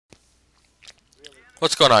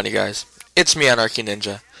What's going on, you guys? It's me, Anarchy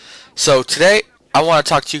Ninja. So today, I want to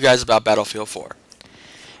talk to you guys about Battlefield 4.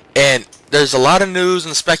 And there's a lot of news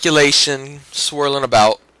and speculation swirling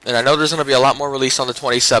about, and I know there's going to be a lot more released on the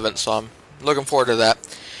 27th, so I'm looking forward to that.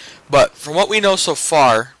 But from what we know so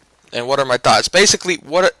far, and what are my thoughts? Basically,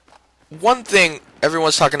 one thing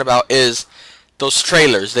everyone's talking about is those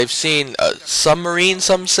trailers. They've seen a submarine,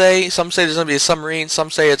 some say there's going to be a submarine, some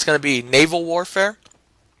say it's going to be naval warfare.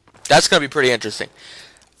 That's going to be pretty interesting.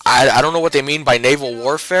 I don't know what they mean by naval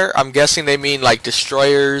warfare. I'm guessing they mean like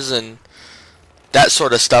destroyers and that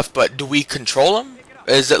sort of stuff, but do we control them?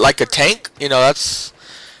 Is it like a tank? You know, that's...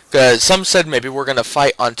 Cause some said maybe we're going to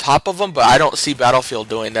fight on top of them, but I don't see Battlefield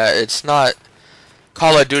doing that. It's not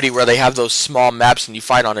Call of Duty where they have those small maps and you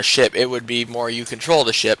fight on a ship. It would be more you control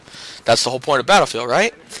the ship. That's the whole point of Battlefield,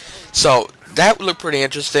 right? So that would look pretty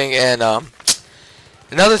interesting. And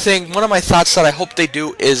another thing, one of my thoughts that I hope they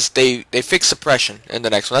do is they fix suppression in the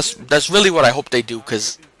next one. That's really what I hope they do,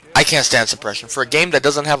 because I can't stand suppression. For a game that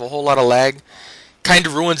doesn't have a whole lot of lag, kind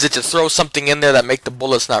of ruins it to throw something in there that make the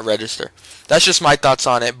bullets not register. That's just my thoughts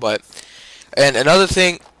on it. And another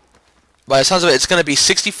thing, by the sounds of it, it's going to be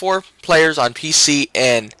 64 players on PC,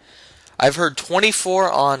 and I've heard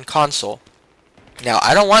 24 on console. Now,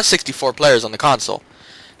 I don't want 64 players on the console.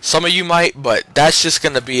 Some of you might, but that's just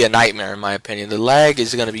going to be a nightmare in my opinion. The lag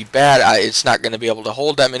is going to be bad. It's not going to be able to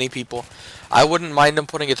hold that many people. I wouldn't mind them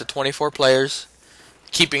putting it to 24 players.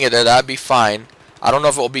 Keeping it there, that'd be fine. I don't know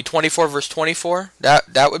if it will be 24 versus 24.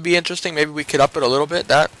 That would be interesting. Maybe we could up it a little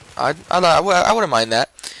bit. I wouldn't mind that.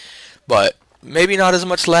 But maybe not as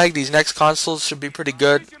much lag. These next consoles should be pretty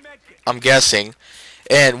good, I'm guessing.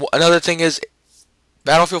 And another thing is,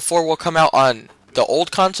 Battlefield 4 will come out on the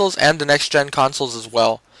old consoles and the next gen consoles as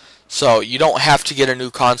well. So you don't have to get a new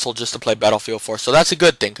console just to play Battlefield 4. So that's a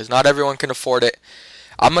good thing, because not everyone can afford it.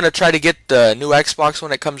 I'm going to try to get the new Xbox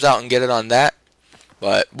when it comes out and get it on that.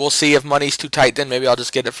 But we'll see. If money's too tight, then maybe I'll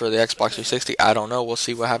just get it for the Xbox 360. I don't know. We'll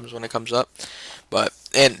see what happens when it comes up.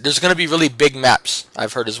 And there's going to be really big maps,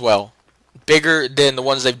 I've heard as well. Bigger than the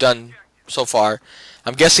ones they've done so far.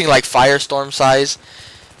 I'm guessing like Firestorm size.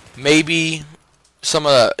 Maybe some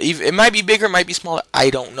of the... It might be bigger, it might be smaller. I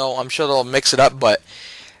don't know. I'm sure they'll mix it up, but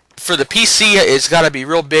for the PC, it's got to be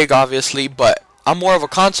real big, obviously, but I'm more of a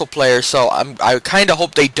console player, so I kind of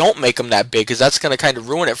hope they don't make them that big, because that's going to kind of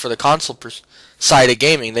ruin it for the console side of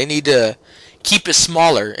gaming. They need to keep it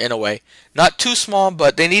smaller, in a way. Not too small,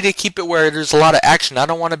 but they need to keep it where there's a lot of action. I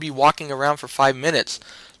don't want to be walking around for 5 minutes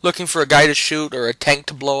looking for a guy to shoot or a tank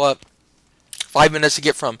to blow up. 5 minutes to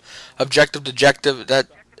get from objective to objective,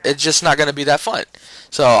 it's just not going to be that fun.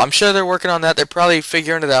 So I'm sure they're working on that. They're probably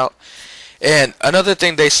figuring it out. And another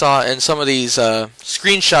thing they saw in some of these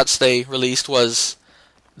screenshots they released was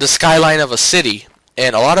the skyline of a city.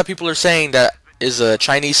 And a lot of people are saying that is a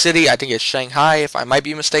Chinese city. I think it's Shanghai, if I might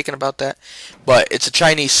be mistaken about that. But it's a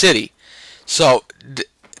Chinese city. So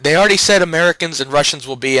they already said Americans and Russians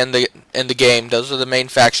will be in the game. Those are the main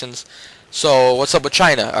factions. So what's up with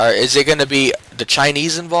China? Is it going to be the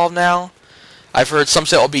Chinese involved now? I've heard some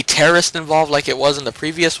say it will be terrorists involved like it was in the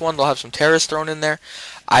previous one. They'll have some terrorists thrown in there.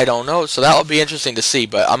 I don't know. So that will be interesting to see.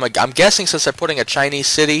 But I'm guessing since they're putting a Chinese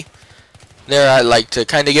city there, I'd like to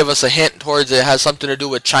kind of give us a hint towards it has something to do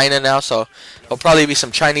with China now. So there'll probably be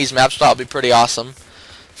some Chinese maps. That'll be pretty awesome.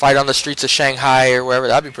 Fight on the streets of Shanghai or wherever.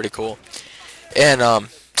 That'd be pretty cool. And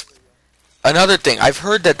another thing, I've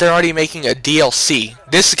heard that they're already making a DLC.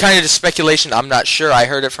 This is kind of just speculation. I'm not sure. I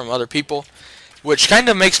heard it from other people, which kind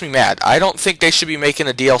of makes me mad. I don't think they should be making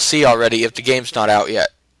a DLC already if the game's not out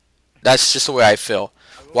yet. That's just the way I feel.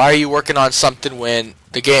 Why are you working on something when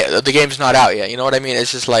the game's not out yet? You know what I mean?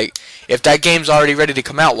 It's just like, if that game's already ready to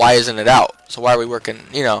come out, why isn't it out? So why are we working,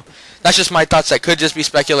 you know? That's just my thoughts. That could just be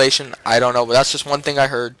speculation. I don't know, but that's just one thing I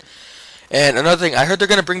heard. And another thing, I heard they're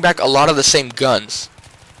going to bring back a lot of the same guns.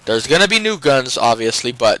 There's going to be new guns,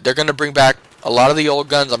 obviously, but they're going to bring back a lot of the old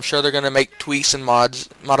guns. I'm sure they're going to make tweaks and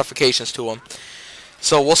modifications to them.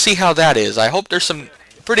 So we'll see how that is. I hope there's some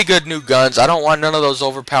pretty good new guns. I don't want none of those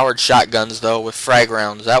overpowered shotguns, though, with frag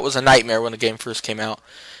rounds. That was a nightmare when the game first came out.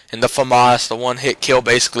 And the FAMAS, the one-hit kill,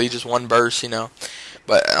 basically, just one burst, you know.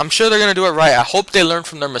 But I'm sure they're going to do it right. I hope they learn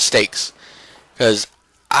from their mistakes, because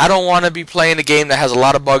I don't want to be playing a game that has a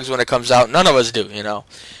lot of bugs when it comes out. None of us do, you know.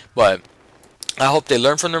 But I hope they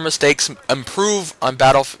learn from their mistakes, improve on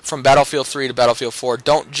from Battlefield 3 to Battlefield 4.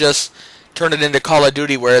 Don't just turn it into Call of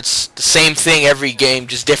Duty where it's the same thing every game,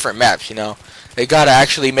 just different maps, you know. They got to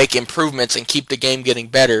actually make improvements and keep the game getting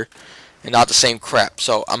better and not the same crap.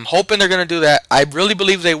 So I'm hoping they're going to do that. I really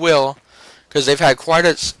believe they will, because they've had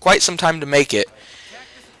quite some time to make it.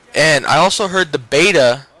 And I also heard the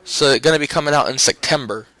beta So it's going to be coming out in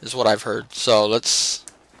September is what I've heard. So let's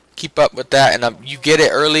keep up with that. And you get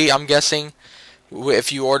it early, I'm guessing,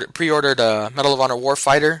 if you pre-ordered Medal of Honor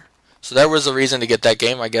Warfighter. So there was a reason to get that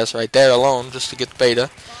game, I guess, right there alone, just to get the beta.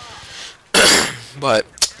 But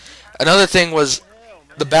another thing was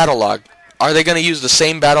the battle log. Are they going to use the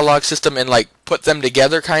same battle log system and like put them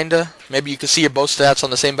together, kinda? Maybe you can see your both stats on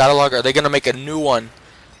the same battle log. Or are they going to make a new one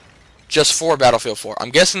just for Battlefield 4? I'm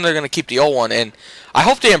guessing they're going to keep the old one, and I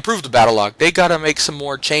hope they improve the battle log. They got to make some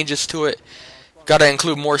more changes to it. Got to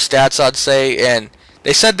include more stats, I'd say, and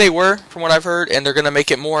they said they were, from what I've heard, and they're going to make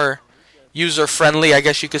it more user-friendly, I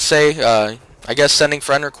guess you could say. I guess sending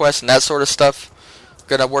friend requests and that sort of stuff.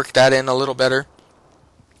 Going to work that in a little better.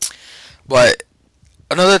 But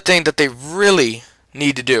another thing that they really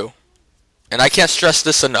need to do, and I can't stress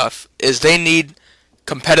this enough, is they need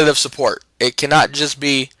competitive support. It cannot just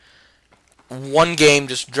be one game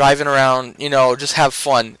just driving around, you know, just have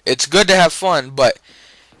fun. It's good to have fun, but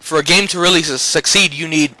for a game to really succeed, you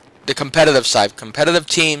need the competitive side, competitive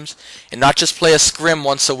teams, and not just play a scrim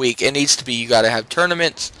once a week. It needs to be, you got to have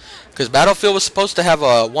tournaments, because Battlefield was supposed to have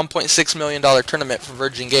a $1.6 million tournament for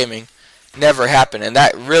Virgin Gaming. Never happened, and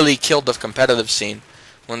that really killed the competitive scene.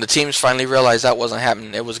 When the teams finally realized that wasn't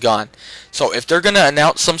happening, it was gone. So if they're going to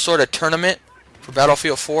announce some sort of tournament for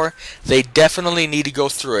Battlefield 4, they definitely need to go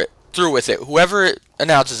through with it. Whoever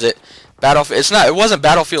announces it, it wasn't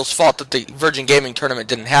Battlefield's fault that the Virgin Gaming tournament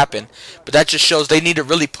didn't happen, but that just shows they need to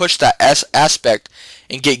really push that aspect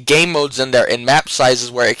and get game modes in there and map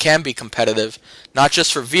sizes where it can be competitive, not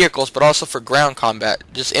just for vehicles but also for ground combat,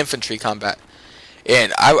 just infantry combat.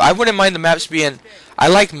 And I wouldn't mind the maps being, I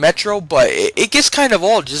like Metro, but it gets kind of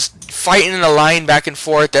old just fighting in a line back and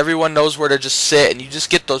forth. Everyone knows where to just sit, and you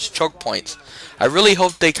just get those choke points. I really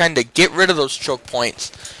hope they kind of get rid of those choke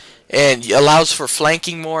points and allows for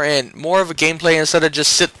flanking more and more of a gameplay instead of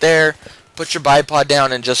just sit there, put your bipod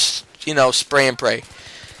down, and just, you know, spray and pray.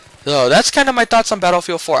 So that's kind of my thoughts on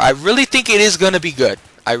Battlefield 4. I really think it is going to be good.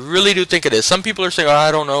 I really do think it is. Some people are saying, oh,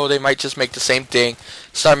 I don't know, they might just make the same thing,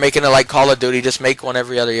 start making it like Call of Duty, just make one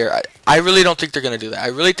every other year. I really don't think they're going to do that. I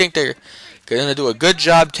really think they're going to do a good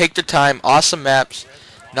job, take their time, awesome maps,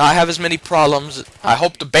 not have as many problems. I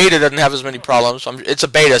hope the beta doesn't have as many problems. It's a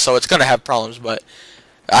beta, so it's going to have problems, but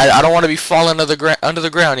I don't want to be falling under the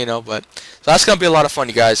ground, you know. But so that's going to be a lot of fun,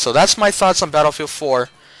 you guys. So that's my thoughts on Battlefield 4.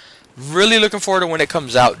 Really looking forward to when it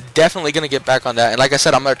comes out. Definitely going to get back on that. And like I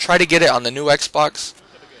said, I'm going to try to get it on the new Xbox.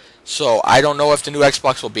 So I don't know if the new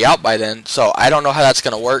Xbox will be out by then. So I don't know how that's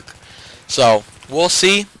going to work. So we'll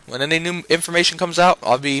see. When any new information comes out,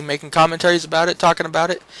 I'll be making commentaries about it, talking about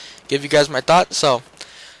it, give you guys my thoughts. So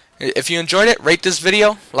if you enjoyed it, rate this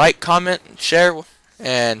video, like, comment, share,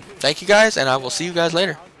 and thank you guys, and I will see you guys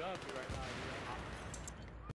later.